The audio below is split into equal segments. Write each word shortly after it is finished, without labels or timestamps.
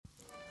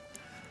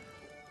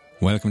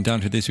Welcome down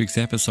to this week's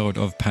episode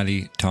of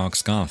Paddy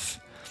Talks Golf.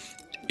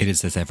 It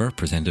is, as ever,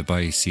 presented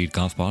by Seed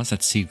Golf Balls at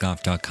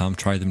seedgolf.com.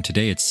 Try them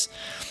today. It's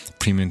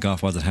premium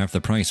golf balls at half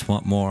the price.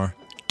 What more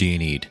do you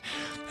need?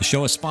 The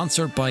show is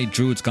sponsored by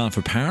Druids Golf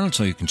Apparel,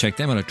 so you can check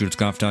them out at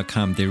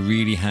druidsgolf.com. They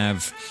really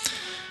have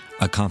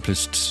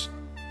accomplished,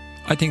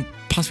 I think,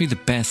 possibly the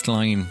best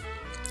line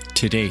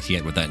to date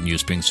yet with that new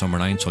spring-summer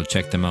line, so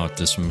check them out.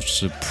 There's some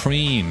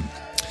supreme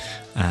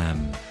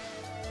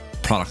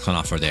product on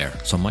offer there.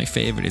 So my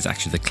favourite is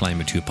actually the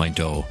Climate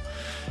 2.0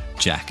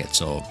 jacket.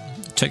 So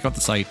check out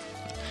the site.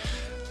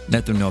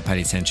 Let them know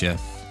Paddy sent you.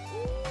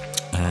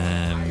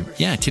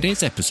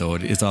 Today's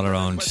episode is all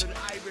around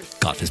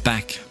golf is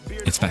back.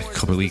 It's back a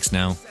couple of weeks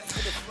now.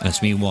 And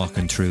it's me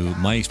walking through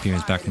my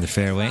experience back in the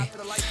fairway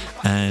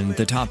and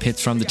the top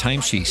hits from the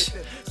timesheet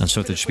and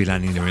stuff that should be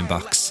landing in your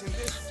inbox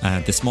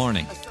this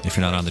morning. If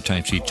you're not on the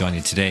timesheet, join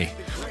you today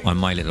on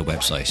my little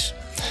website.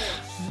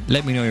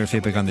 Let me know your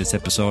feedback on this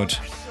episode.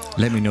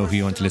 Let me know who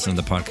you want to listen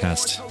to the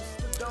podcast.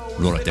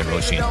 Roll it there,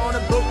 Roisin.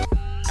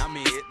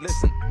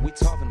 Listen, we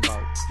talking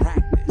about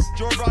practice.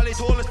 Joe Bradley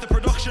told us the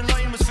production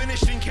line was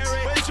finished in Kerry.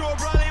 Well, Joe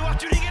Bradley, what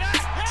do you think of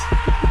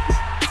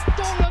that?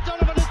 Donald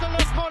Donovan is the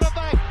left corner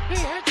back. He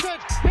hits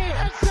it.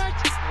 It's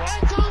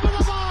over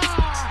the bar.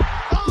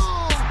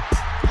 Oh,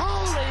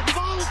 holy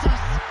Moses.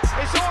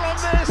 It's all on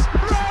this.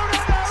 Round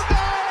and out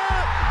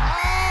there.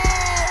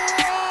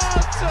 Oh, what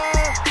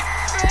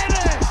a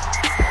finish.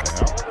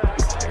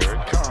 Well, here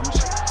it comes.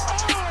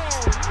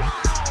 Oh,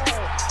 wow.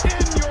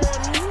 In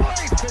your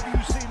life, have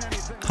you seen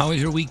anything? How has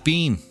your week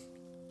been?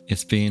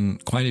 It's been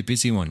quite a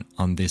busy one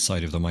on this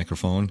side of the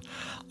microphone.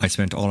 I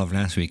spent all of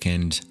last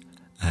weekend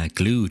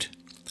glued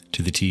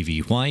to the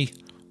TV. Why?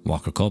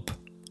 Walker Cup.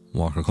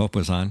 Walker Cup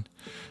was on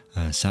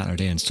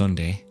Saturday and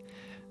Sunday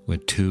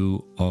with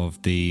two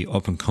of the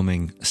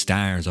up-and-coming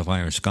stars of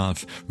Irish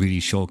golf really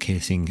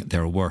showcasing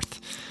their worth.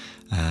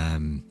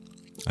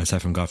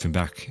 Aside from golfing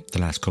back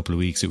the last couple of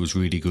weeks, it was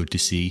really good to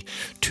see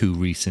two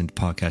recent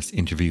podcast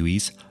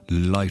interviewees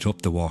light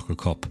up the Walker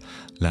Cup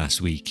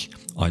last week.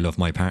 I love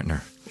my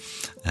partner.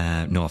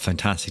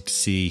 Fantastic to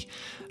see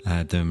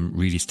them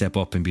really step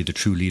up and be the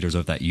true leaders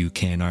of that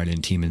UK and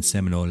Ireland team in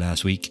Seminole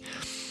last week.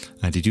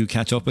 Did you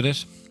catch up with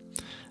it?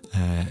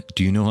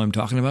 Do you know who I'm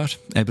talking about?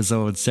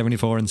 Episodes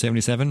 74 and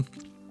 77?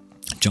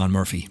 John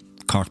Murphy,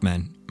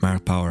 Corkman,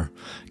 Mark Power,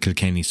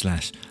 Kilkenny /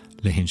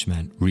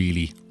 Lahinchman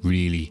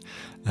really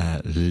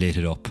lit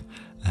it up.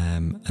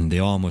 And they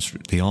almost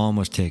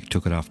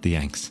took it off the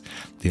Yanks.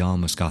 They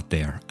almost got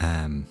there.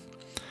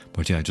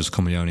 But yeah, just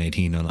coming down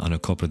 18 on a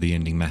couple of the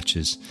ending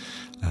matches.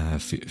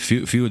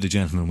 Few of the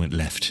gentlemen went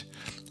left,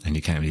 and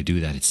you can't really do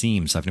that. It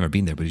seems, I've never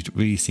been there, but it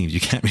really seems you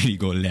can't really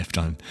go left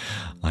on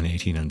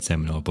 18 on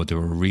Seminole. But they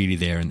were really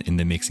there in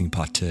the mixing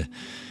pot to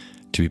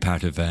be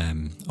part of a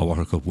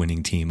World Cup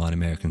winning team on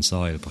American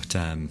soil. But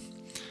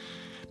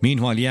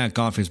meanwhile, yeah,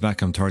 golf is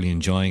back. I'm thoroughly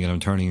enjoying it.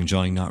 I'm thoroughly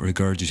enjoying not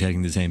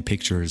regurgitating the same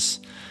pictures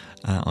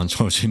on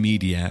social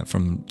media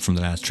from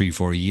the last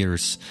 3-4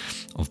 years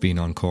of being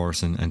on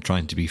course and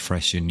trying to be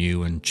fresh and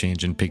new and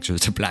changing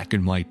pictures to black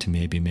and white to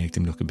maybe make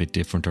them look a bit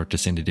different or to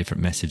send a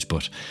different message.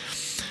 But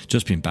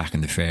just being back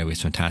in the fairway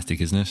is fantastic,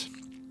 isn't it?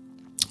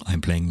 I'm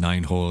playing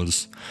 9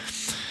 holes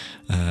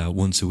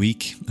once a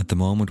week at the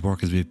moment.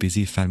 Work is a bit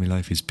busy, family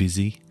life is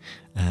busy.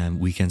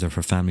 Weekends are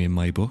for family in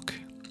my book.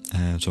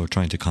 So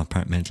trying to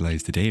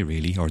compartmentalise the day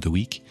really, or the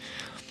week.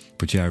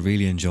 But yeah,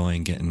 really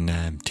enjoying getting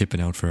tipping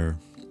out for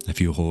a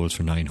few holes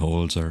for 9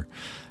 holes, or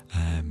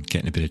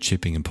getting a bit of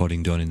chipping and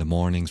putting done in the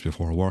mornings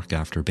before work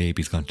after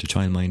baby's gone to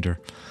childminder,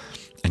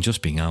 and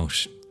just being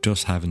out,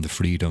 just having the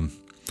freedom.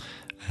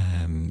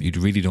 You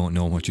really don't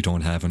know what you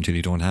don't have until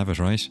you don't have it,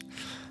 right?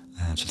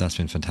 So that's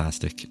been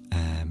fantastic.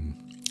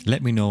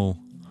 Let me know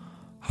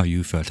how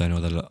you felt. I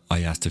know that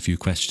I asked a few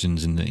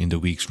questions in the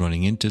weeks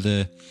running into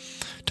the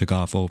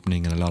golf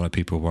opening, and a lot of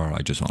people were,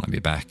 I just want to be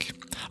back.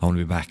 I want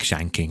to be back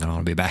shanking. I want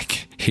to be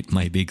back hitting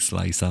my big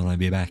slice. I want to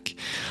be back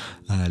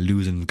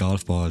losing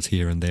golf balls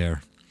here and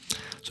there.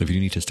 So if you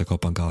need to stock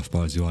up on golf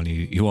balls, you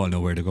all know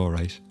where to go,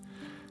 right?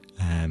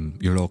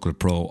 Your local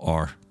pro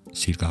or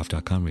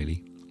seedgolf.com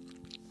really.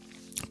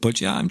 But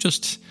yeah, I'm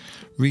just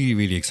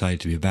really excited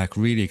to be back.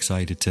 Really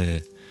excited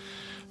to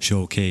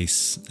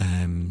showcase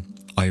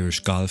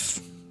Irish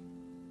golf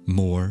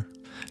more,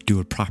 do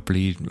it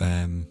properly.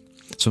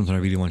 Something I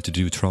really wanted to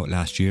do throughout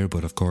last year,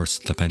 but of course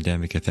the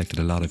pandemic affected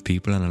a lot of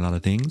people and a lot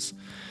of things.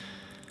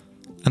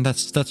 And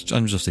that's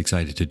I'm just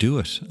excited to do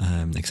it.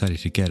 Excited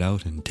to get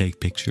out and take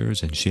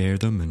pictures and share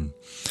them, and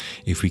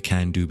if we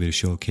can do a bit of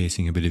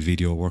showcasing, a bit of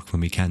video work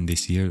when we can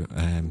this year.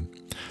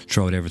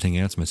 Throughout everything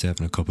else, myself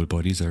and a couple of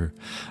buddies are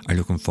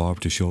looking forward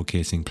to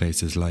showcasing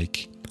places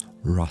like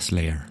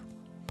Rosslare,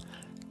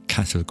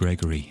 Castle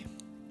Gregory,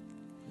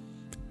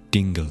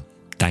 Dingle,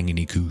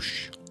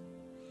 Dangannicouche,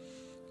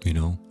 you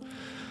know,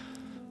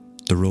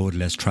 the road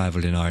less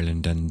travelled in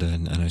Ireland,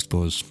 and I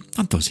suppose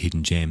not those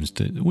hidden gems.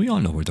 We all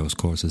know where those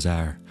courses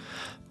are,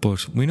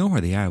 but we know where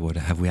they are. But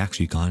have we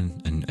actually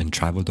gone and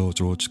travelled those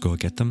roads to go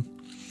get them?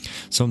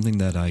 Something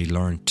that I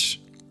learnt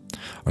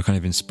kind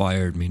of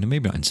inspired me. No,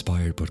 maybe not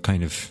inspired, but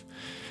kind of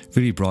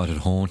really brought it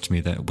home to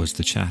me, that was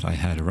the chat I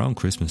had around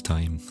Christmas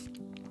time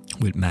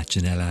with Matt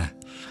Janella,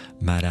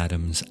 Matt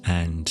Adams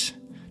and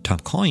Tom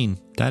Coyne.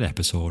 That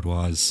episode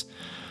was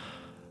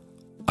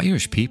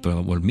Irish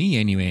people, well, me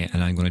anyway,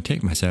 and I'm going to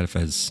take myself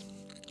as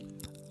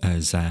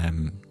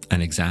an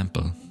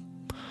example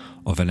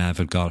of an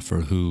avid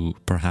golfer who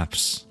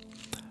perhaps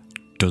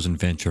doesn't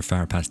venture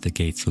far past the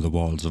gates or the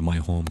walls of my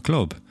home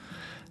club.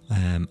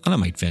 And I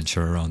might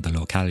venture around the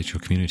locality or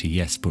community,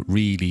 yes, but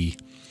really,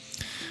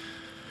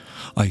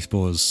 I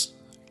suppose,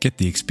 get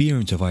the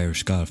experience of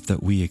Irish golf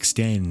that we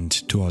extend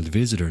to all the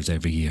visitors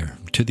every year,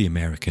 to the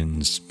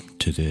Americans,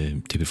 to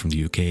the people from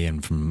the UK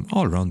and from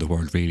all around the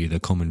world, really,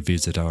 that come and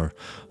visit our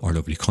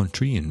lovely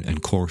country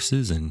and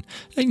courses and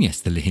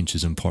yes, the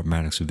Lahinches and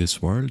Portmarnocks of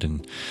this world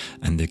and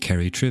the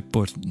Kerry trip.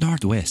 But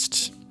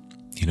Northwest,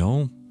 you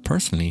know,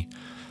 personally,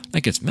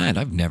 like, it's mad.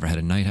 I've never had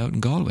a night out in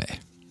Galway.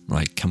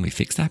 Right, can we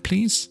fix that,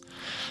 please?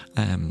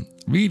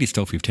 Really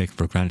stuff we've taken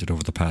for granted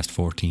over the past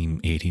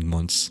 14, 18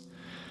 months.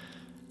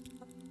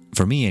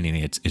 For me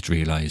anyway, it's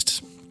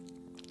realised,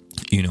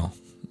 you know,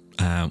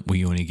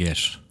 we only get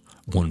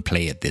one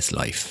play at this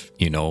life,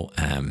 you know.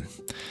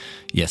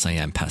 Yes, I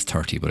am past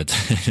 30, but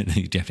it's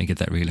you definitely get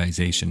that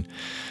realisation.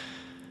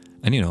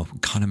 And, you know,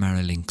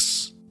 Connemara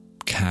Links,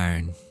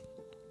 Cairn,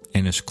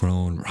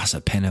 Enniscrone,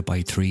 Rosapenna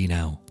by 3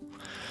 now.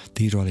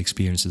 These are all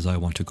experiences I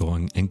want to go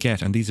and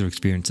get, and these are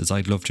experiences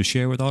I'd love to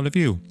share with all of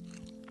you,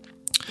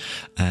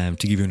 to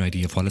give you an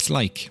idea of what it's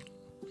like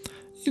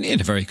in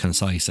a very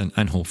concise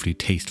and hopefully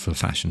tasteful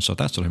fashion. So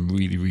that's what I'm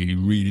really, really,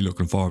 really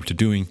looking forward to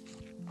doing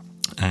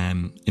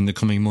in the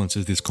coming months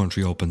as this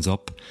country opens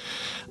up.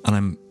 And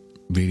I'm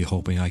really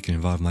hoping I can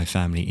involve my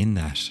family in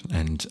that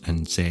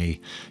and say,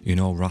 you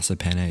know,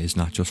 Rosapenna is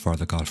not just for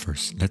the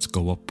golfers. Let's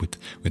go up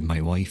with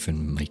my wife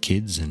and my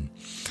kids and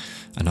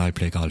I'll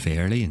play golf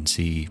early and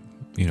see,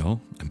 you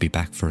know, and be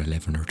back for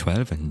 11 or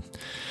 12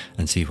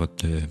 and see what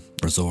the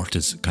resort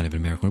is kind of in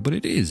America. But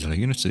it is, like,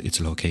 you know, it's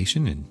a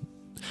location and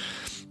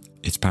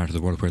it's part of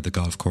the world where the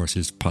golf course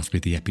is possibly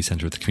the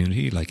epicenter of the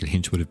community, like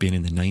Lahinch would have been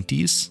in the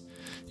 90s,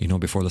 you know,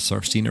 before the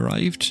surf scene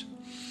arrived.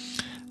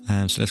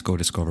 So let's go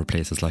discover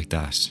places like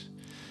that.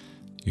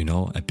 You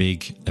know, a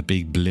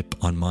big blip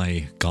on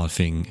my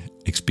golfing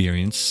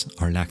experience,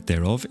 or lack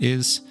thereof,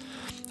 is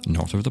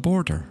north of the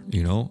border,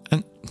 you know.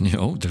 And, you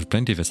know, there's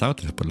plenty of us out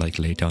there, but like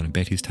Laytown in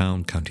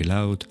Bettystown, County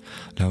Louth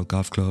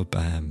Golf Club,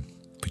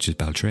 which is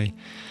Baltray,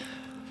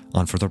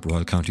 on further up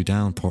Royal County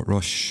Down,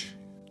 Portrush,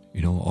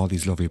 you know, all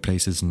these lovely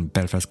places. And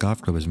Belfast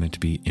Golf Club is meant to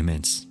be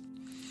immense,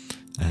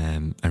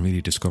 and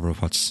really discover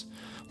what's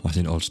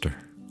in Ulster,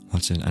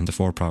 and the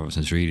 4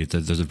 provinces. Really,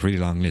 there's a pretty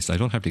long list. I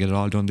don't have to get it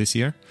all done this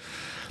year,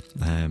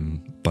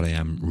 but I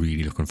am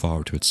really looking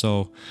forward to it.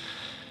 So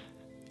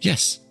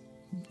yes,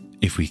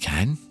 if we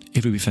can,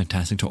 it would be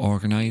fantastic to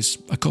organise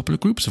a couple of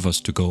groups of us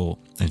to go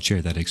and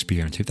share that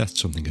experience. If that's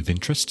something of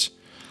interest,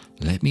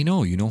 let me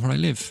know. You know where I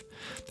live.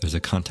 There's a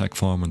contact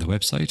form on the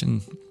website,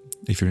 and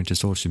if you're into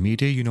social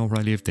media, you know where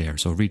I live there.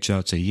 So reach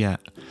out, say, yeah,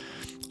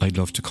 I'd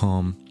love to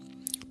come.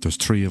 There's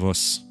 3 of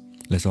us.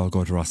 Let's all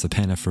go to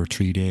Rosapenna for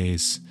 3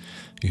 days.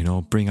 You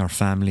know, bring our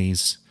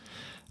families,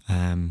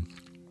 and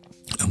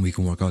we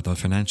can work out the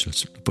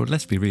financials. But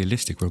let's be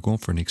realistic. We're going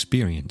for an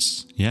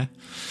experience. Yeah.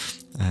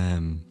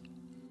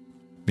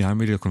 Yeah, I'm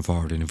really looking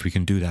forward, and if we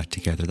can do that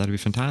together, that'd be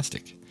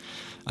fantastic.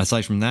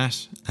 Aside from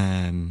that,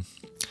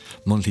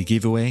 monthly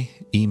giveaway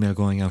email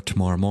going out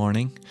tomorrow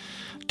morning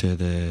to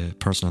the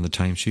person on the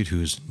timesheet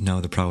who's now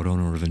the proud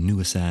owner of a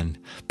Nuasan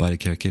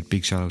Bodycare kit.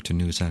 Big shout out to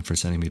Nuasan for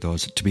sending me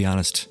those. To be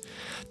honest,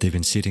 they've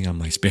been sitting on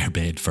my spare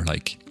bed for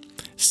like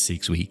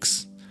 6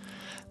 weeks.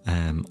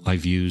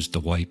 I've used the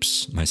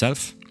wipes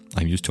myself.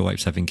 I'm used to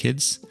wipes having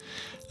kids.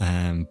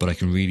 But I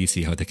can really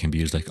see how they can be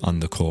used, like,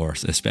 on the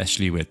course,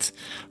 especially with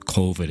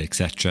COVID,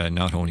 etc.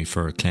 Not only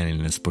for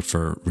cleanliness, but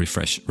for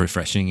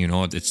refreshing. You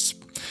know,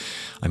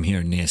 I'm here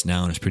in Naas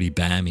now, and it's pretty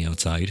balmy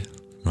outside,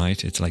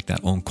 right? It's like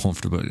that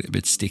uncomfortable, a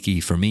bit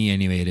sticky for me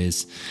anyway. It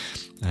is.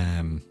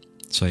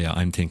 So yeah,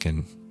 I'm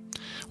thinking,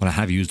 well, I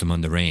have used them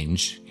on the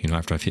range. You know,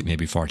 after I've hit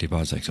maybe 40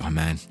 balls, like, oh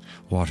man,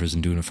 water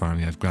isn't doing it for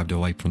me. I've grabbed a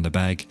wipe from the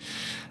bag,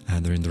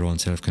 and they're in their own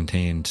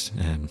self-contained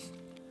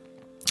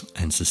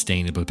and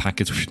sustainable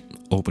packets.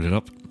 Open it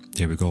up,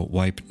 there we go,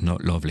 wipe,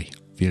 not lovely,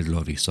 feels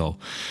lovely. So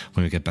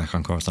when we get back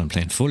on course, I'm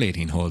playing full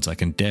 18 holes. I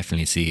can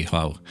definitely see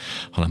how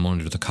I'm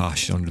under the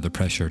cosh, under the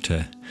pressure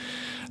to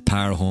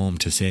power home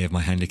to save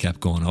my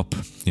handicap going up.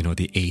 You know,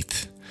 the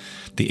eighth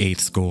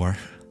score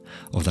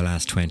of the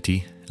last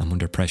 20. I'm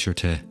under pressure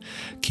to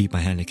keep my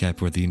handicap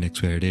where the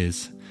index where it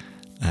is.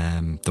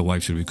 The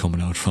wipes will be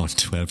coming out around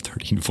 12,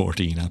 13,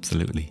 14,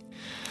 absolutely.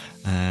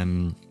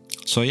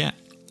 So yeah,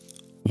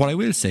 what I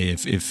will say,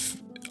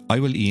 if I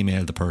will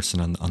email the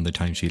person on the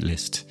timesheet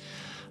list,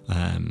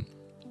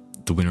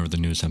 the winner of the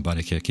Nuasan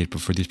Bodycare kit,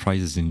 but for these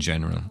prizes in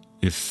general,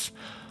 if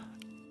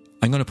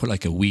I'm going to put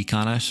like a week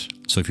on it,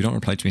 so if you don't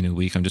reply to me in a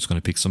week, I'm just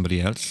going to pick somebody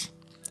else.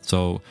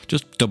 So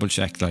just double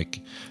check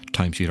like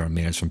timesheet or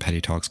mails from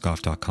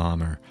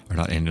pettytalksgolf.com or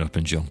not ended up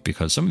in junk,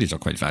 because some of these are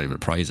quite valuable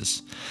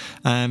prizes.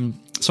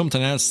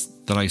 Something else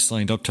that I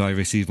signed up to, I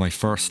received my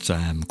first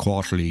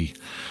quarterly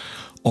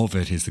of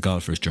it, is the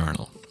Golfer's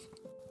Journal.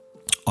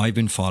 I've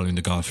been following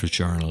the Golfer's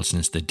Journal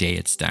since the day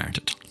it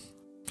started,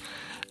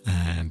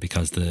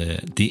 because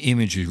the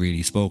imagery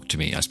really spoke to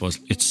me. I suppose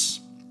it's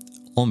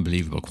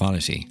unbelievable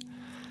quality,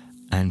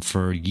 and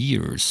for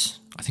years,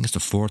 I think it's the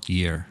fourth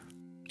year.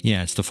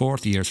 Yeah, it's the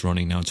fourth year it's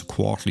running now. It's a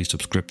quarterly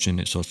subscription.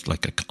 It's just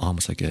like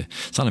almost like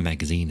it's not a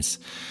magazine. It's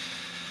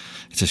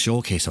a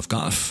showcase of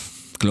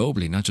golf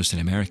globally, not just in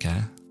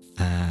America.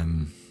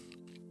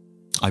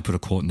 I put a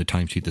quote in the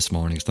timesheet this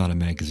morning. It's not a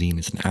magazine.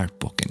 It's an art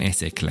book, an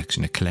essay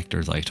collection, a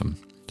collector's item.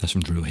 That's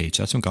from Drew H.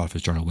 That's from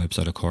Golfer's Journal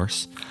website, of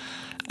course.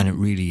 And it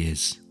really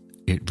is.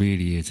 It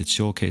really is. It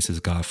showcases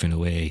golf in a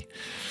way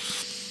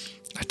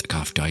like the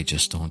Golf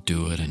Digest don't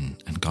do it,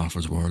 and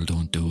Golfer's World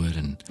don't do it,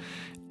 and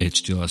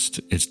it's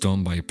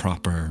done by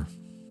proper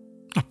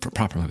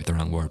might be the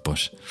wrong word,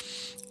 but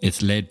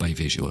it's led by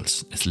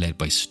visuals. It's led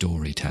by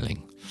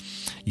storytelling.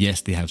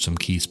 Yes, they have some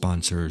key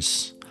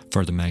sponsors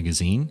for the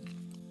magazine,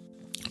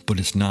 but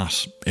it's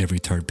not every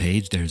third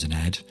page there's an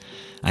ad.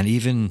 And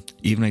even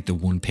like the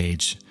one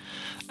page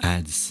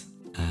ads,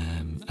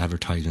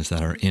 advertisements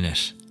that are in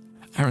it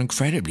are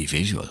incredibly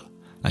visual.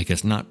 Like,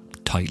 it's not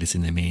Titleist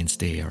in the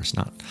mainstay, or it's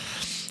not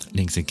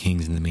Links and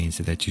Kings in the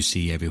mainstay that you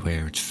see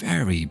everywhere. It's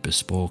very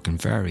bespoke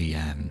and very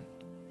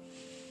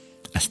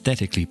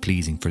aesthetically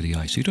pleasing for the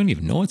eye, so you don't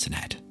even know it's an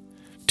ad,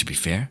 to be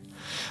fair.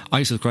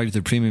 I subscribe to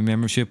the premium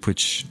membership,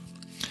 which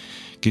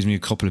gives me a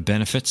couple of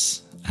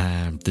benefits.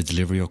 The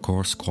delivery, of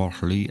course,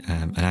 quarterly,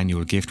 an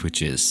annual gift,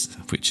 which is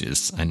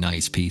a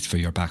nice piece for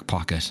your back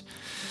pocket.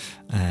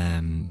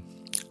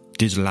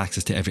 Digital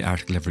access to every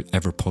article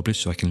ever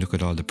published, so I can look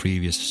at all the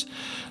previous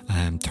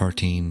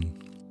 13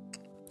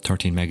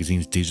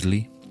 magazines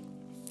digitally.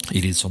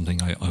 It is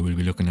something I will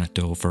be looking at,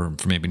 though, for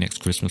maybe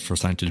next Christmas, for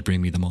Santa to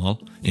bring me them all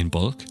in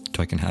bulk,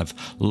 so I can have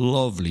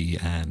lovely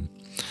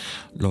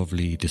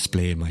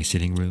display in my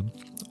sitting room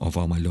of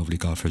all my lovely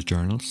Golfer's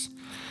Journals.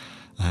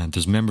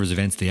 There's members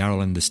events. They are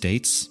all in the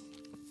States,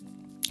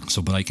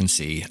 but I can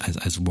see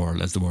as the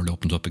world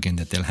opens up again,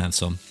 that they'll have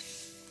some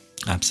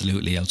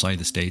absolutely outside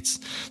the States.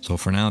 So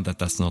for now,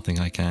 that's nothing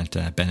I can't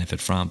benefit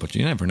from, but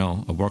you never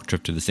know. A work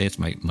trip to the States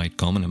might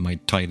come, and it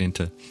might tie it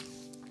into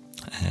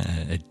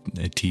a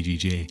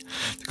TGJ,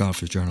 the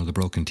Golfer's Journal, the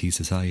Broken Tea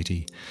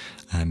Society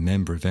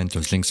member event.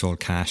 There's Linksoul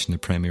Cash and the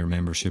Premier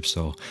membership,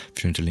 so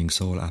if you're into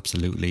Linksoul,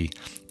 absolutely,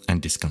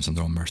 and discounts on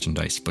their own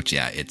merchandise. But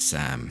yeah, it's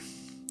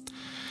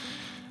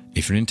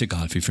if you're into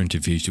golf, if you're into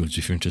visuals,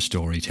 if you're into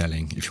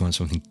storytelling, if you want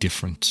something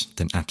different,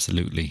 then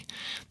absolutely.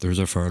 There's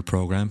a referral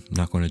program, I'm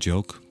not going to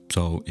joke.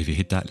 So if you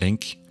hit that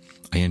link,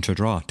 I enter a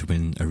draw to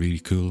win a really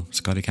cool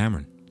Scotty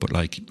Cameron. But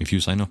like, if you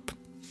sign up,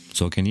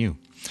 so can you.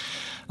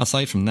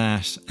 Aside from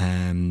that,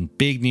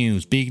 big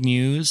news,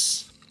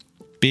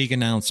 big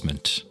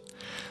announcement.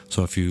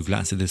 So if you've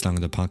lasted this long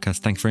on the podcast,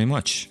 thanks very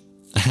much.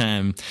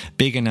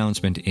 Big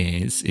announcement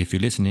is, if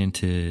you're listening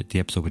to the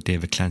episode with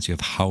David Clancy of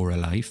Howrah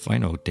Life, I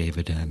know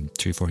David,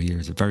 3-4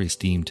 years, a very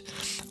esteemed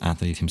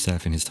athlete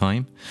himself in his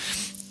time,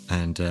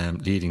 and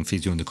leading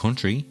physio in the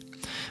country,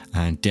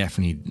 and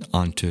definitely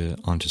onto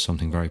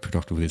something very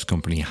productive with his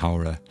company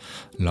Howrah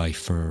Life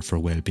for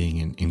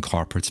well-being in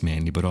corporates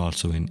mainly, but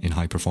also in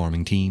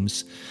high-performing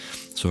teams.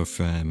 So if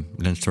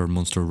Leinster,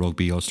 Munster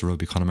Rugby, Ulster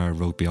Rugby, Connemara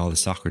Rugby, all the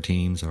soccer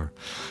teams, or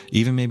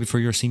even maybe for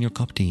your senior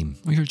cup team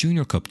or your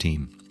junior cup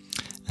team,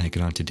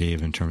 get on to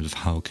Dave in terms of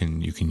how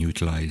you can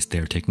utilise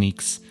their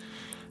techniques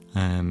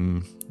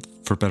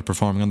for better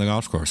performing on the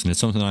golf course. And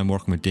it's something I'm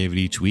working with David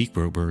each week.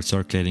 We're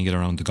circulating it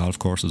around the golf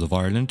courses of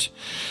Ireland.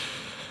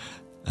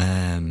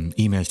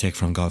 Emails take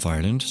from Golf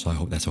Ireland, so I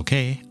hope that's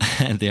okay.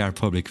 They are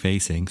public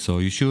facing, so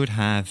you should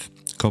have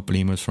a couple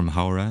emails from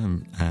Howrah,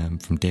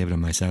 from David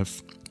and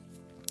myself,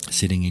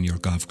 sitting in your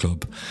golf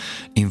club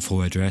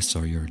info address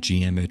or your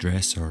GM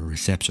address or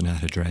reception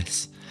at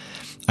address.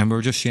 And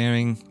we're just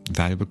sharing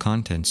valuable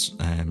content.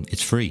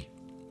 It's free.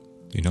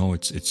 You know,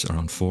 it's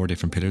around 4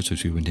 different pillars,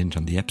 which we went into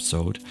on the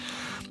episode.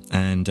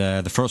 And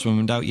the first one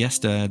went out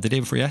the day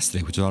before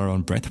yesterday, which is all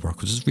around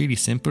breathwork, which is really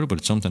simple, but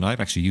it's something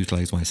I've actually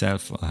utilised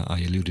myself.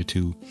 I alluded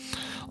to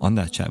on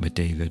that chat with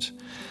David.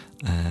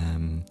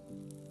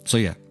 So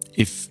yeah,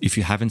 if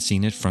you haven't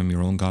seen it from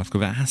your own golf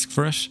club, ask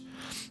for it.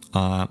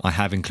 I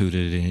have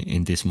included it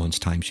in this month's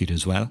timesheet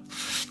as well.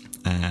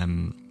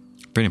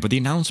 Brilliant. But the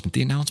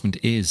announcement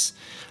is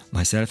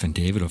myself and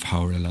David of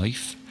Howrah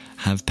Life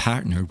have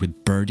partnered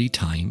with Birdie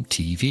Time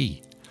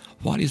TV.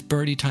 What is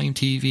Birdie Time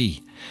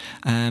TV?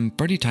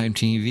 Birdie Time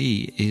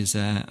TV is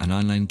an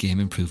online game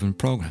improvement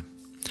program,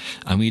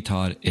 and we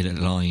thought it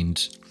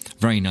aligned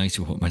very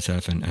nicely with what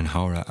myself and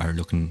Howrah are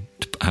looking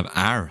to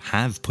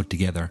have put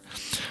together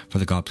for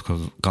the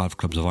golf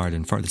clubs of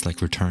Ireland for this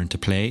like return to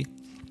play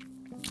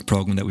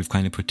program that we've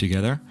kind of put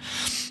together,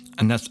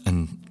 and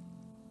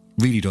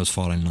really does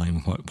fall in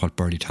line with what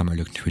Birdie Time are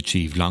looking to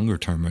achieve longer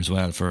term as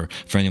well. For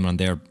anyone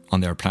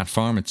on their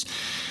platform, it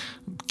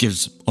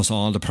gives us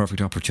all the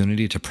perfect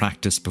opportunity to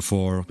practice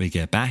before we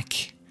get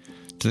back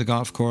to the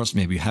golf course.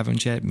 Maybe you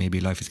haven't yet. Maybe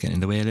life is getting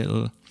in the way a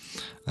little.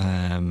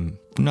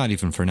 Not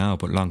even for now,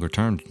 but longer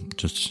term,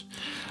 just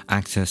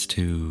access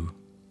to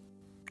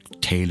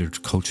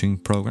tailored coaching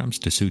programs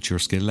to suit your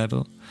skill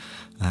level.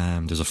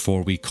 There's a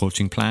 4-week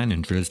coaching plan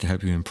and drills to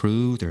help you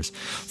improve. There's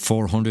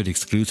 400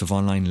 exclusive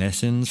online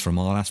lessons from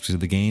all aspects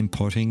of the game: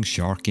 putting,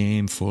 short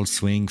game, full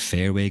swing,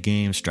 fairway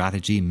game,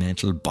 strategy,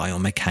 mental,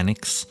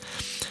 biomechanics,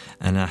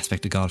 and an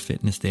aspect of golf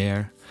fitness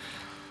there.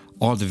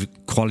 All the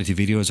quality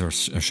videos are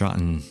shot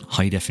in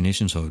high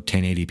definition, so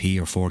 1080p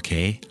or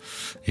 4K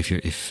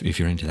if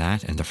you're into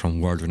that, and they're from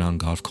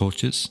world-renowned golf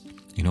coaches.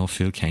 You know,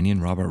 Phil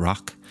Kenyon, Robert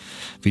Rock.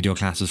 Video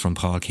classes from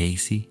Paul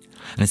Casey.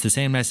 And it's the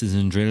same lessons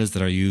and drills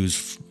that are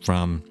used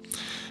from,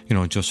 you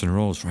know, Justin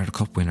Rose, Ryder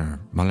Cup winner,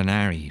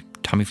 Molinari,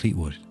 Tommy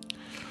Fleetwood.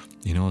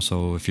 You know,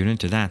 so if you're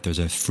into that, there's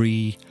a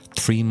free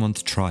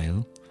 3-month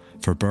trial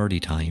for Birdie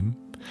Time,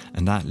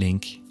 and that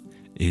link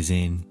is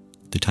in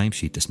the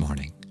timesheet this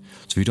morning.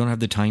 So if you don't have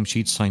the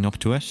timesheet, sign up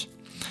to it.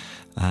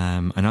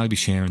 And I'll be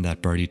sharing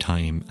that Birdie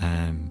Time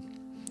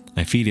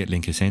affiliate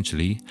link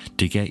essentially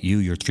to get you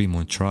your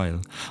 3-month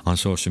trial on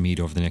social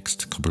media over the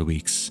next couple of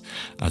weeks,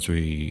 as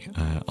we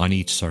on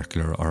each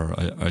circular or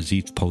as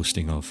each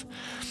posting of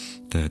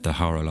the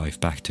How Our Life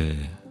back to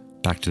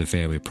the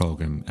Fairway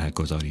program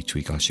goes out each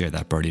week. I'll share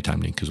that Birdie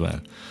Time link as well.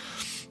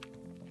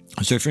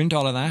 So if you're into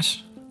all of that,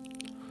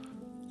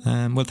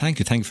 well, thank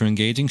you for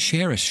engaging.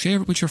 Share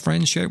it with your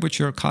friends, share it with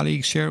your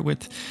colleagues, share it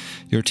with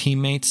your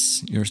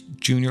teammates, your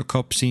Junior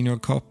Cup, Senior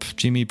Cup,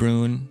 Jimmy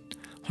Brune.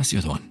 What's the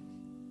other one?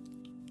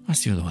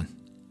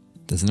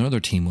 There's another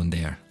team one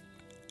there.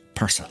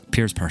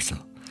 Piers Purcell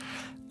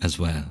as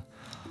well.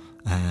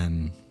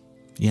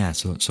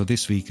 So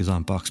this week is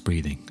on box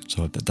breathing.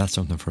 So that's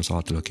something for us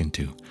all to look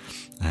into.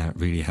 It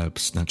really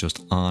helps, not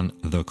just on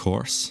the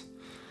course,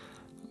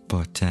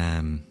 but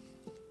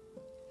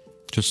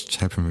just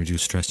helping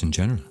reduce stress in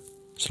general.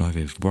 So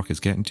if work is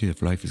getting to you,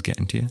 if life is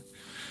getting to you,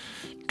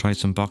 try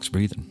some box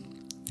breathing.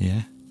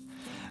 Yeah.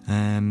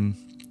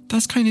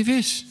 That's kind of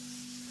it.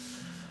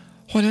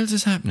 What else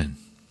is happening?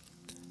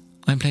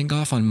 I'm playing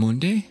golf on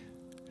Monday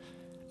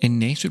in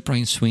Nace with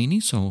Brian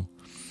Sweeney, so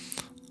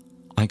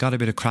I got a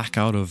bit of crack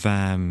out of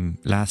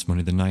last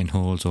Monday, the 9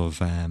 holes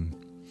of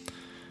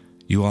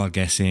you all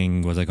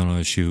guessing, was I going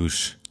to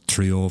shoot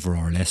 3 over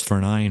or less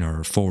for 9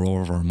 or 4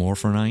 over or more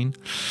for 9?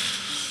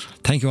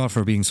 Thank you all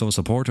for being so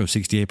supportive.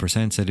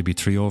 68% said it'd be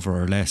 3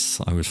 over or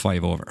less. I was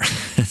 5 over.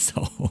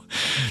 So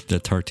the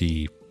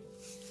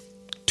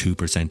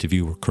 32% of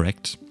you were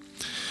correct.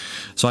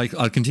 So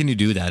I'll continue to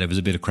do that. It was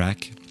a bit of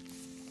crack.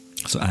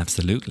 So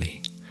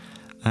absolutely.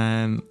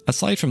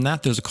 Aside from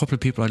that, there's a couple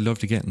of people I'd love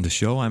to get in the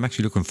show. I'm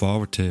actually looking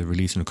forward to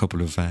releasing a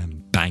couple of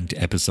banked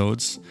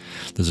episodes.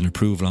 There's an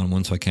approval on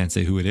one, so I can't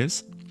say who it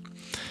is.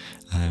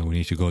 We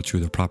need to go through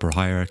the proper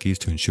hierarchies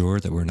to ensure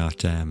that we're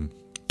not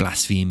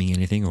blaspheming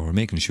anything, or we're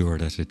making sure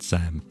that it's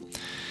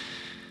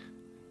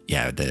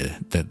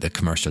the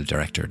commercial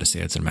director, the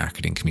sales and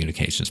marketing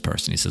communications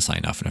person needs to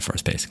sign off on it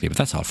first, basically. But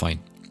that's all fine.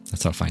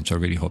 So I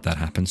really hope that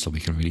happens so we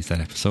can release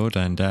that episode.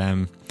 And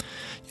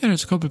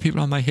there's a couple of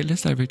people on my hit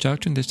list I've reached out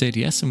to, and they said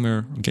yes, and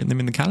we're getting them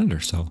in the calendar.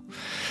 So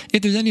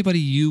if there's anybody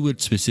you would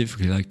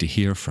specifically like to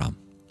hear from,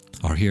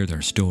 or hear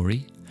their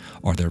story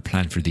or their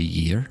plan for the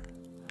year,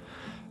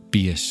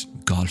 be it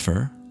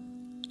golfer,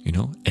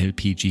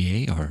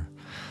 LPGA or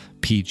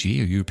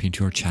PGA or European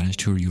Tour, Challenge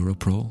Tour, Euro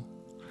Pro,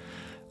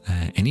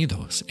 any of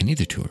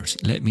the tours,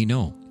 let me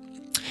know.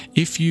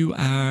 If you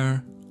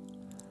are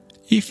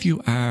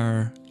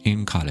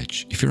in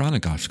college, if you're on a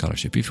golf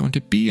scholarship, if you want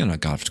to be on a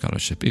golf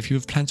scholarship, if you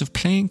have plans of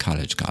playing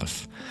college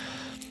golf,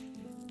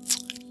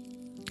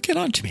 get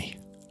on to me.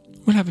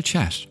 We'll have a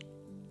chat.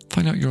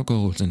 Find out your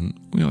goals, and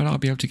I'll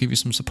be able to give you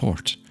some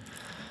support.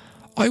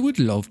 I would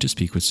love to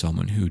speak with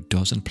someone who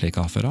doesn't play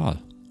golf at all,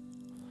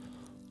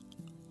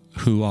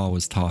 who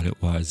always thought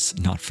it was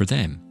not for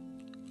them,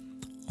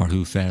 or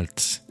who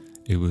felt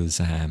it was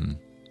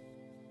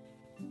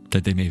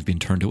that they may have been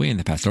turned away in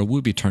the past, or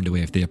would be turned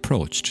away if they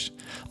approached.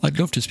 I'd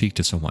love to speak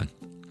to someone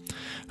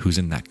who's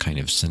in that kind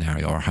of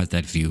scenario, or has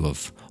that view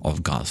of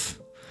golf,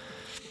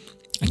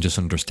 and just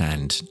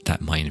understand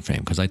that mind frame.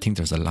 Because I think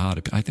there's I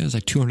think there's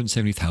like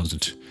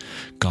 270,000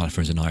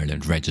 golfers in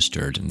Ireland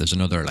registered, and there's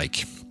another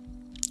like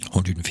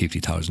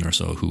 150,000 or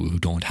so who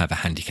don't have a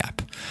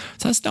handicap.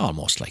 So that's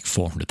almost like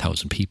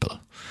 400,000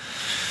 people.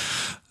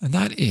 And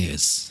that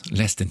is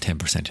less than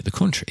 10% of the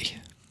country.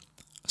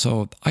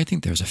 So I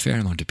think there's a fair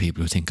amount of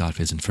people who think golf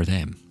isn't for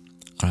them.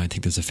 And I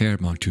think there's a fair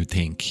amount who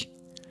think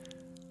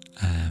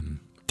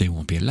they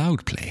won't be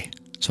allowed play.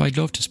 So I'd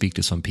love to speak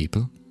to some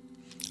people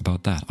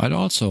about that.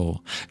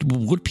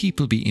 Would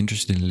people be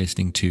interested in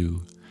listening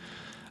to,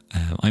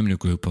 I'm in a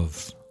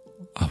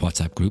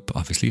WhatsApp group,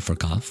 obviously, for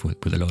golf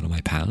with a load of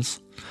my pals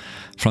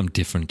from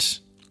different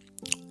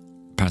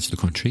parts of the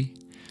country,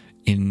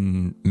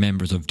 in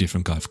members of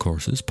different golf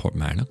courses,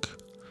 Portmarnock,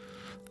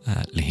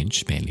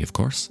 Lahinch mainly, of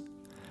course,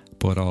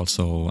 but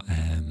also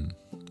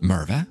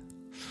Merva,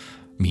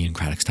 me in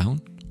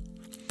Craddockstown.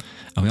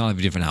 And we all have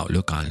a different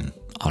outlook on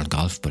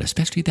golf, but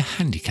especially the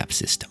handicap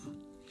system.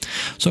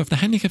 So if the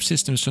handicap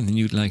system is something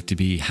you'd like to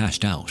be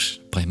hashed out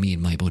by me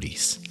and my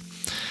buddies,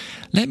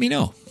 let me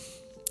know.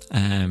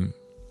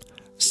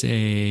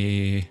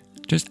 Say,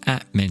 just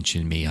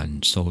mention me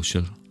on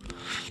social.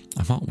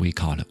 And what we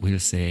call it, we'll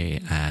say,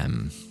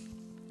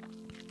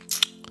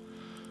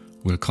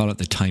 we'll call it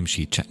the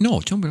timesheet chat. No,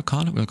 do you know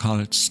what we'll call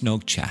it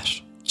Snug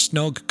Chat.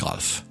 Snug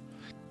Golf.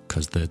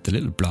 Because the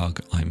little blog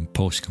I'm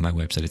posting on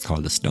my website, it's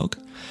called The Snug.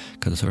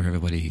 Because it's where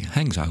everybody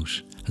hangs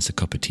out, has a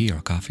cup of tea or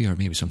coffee or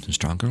maybe something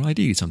stronger.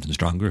 Ideally something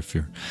stronger if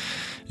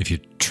you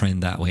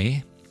trend that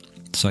way.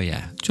 So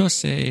yeah, just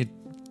say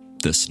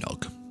The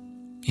Snug.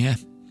 Yeah.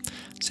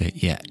 Say,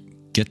 yeah,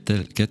 get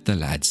the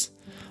lads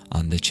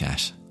on the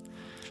chat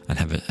and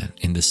have it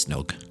in The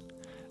Snug.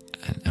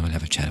 And we'll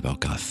have a chat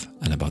about golf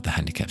and about the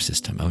handicap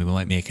system. And we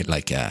might make it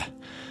like a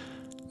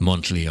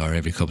monthly or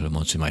every couple of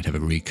months we might have a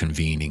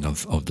reconvening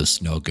of the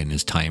Snug, and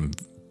as time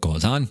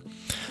goes on,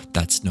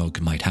 that Snug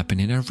might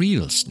happen in a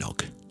real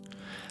Snug.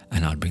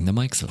 And I'll bring the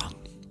mics along.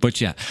 But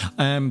yeah,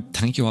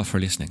 thank you all for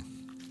listening.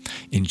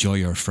 Enjoy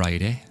your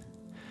Friday.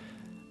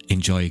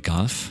 Enjoy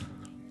golf.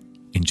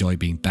 Enjoy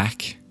being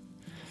back.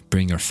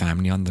 Bring your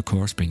family on the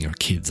course. Bring your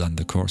kids on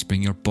the course.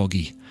 Bring your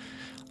buggy.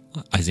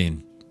 As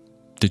in,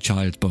 the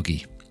child's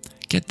buggy.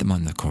 Get them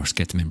on the course.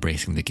 Get them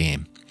embracing the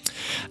game.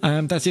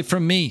 That's it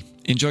from me.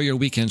 Enjoy your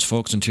weekends,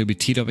 folks, until we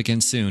teed up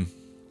again soon.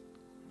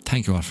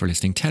 Thank you all for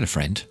listening. Tell a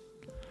friend.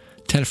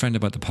 Tell a friend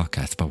about the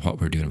podcast, about what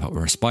we're doing, what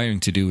we're aspiring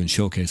to do and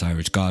showcase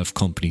Irish golf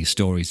companies,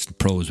 stories, and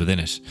pros within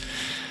it.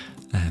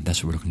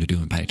 That's what we're looking to do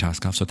in Paddy Talks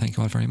Golf. So thank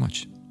you all very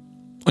much.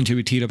 Until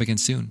we teed up again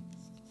soon.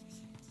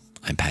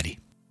 I'm Paddy.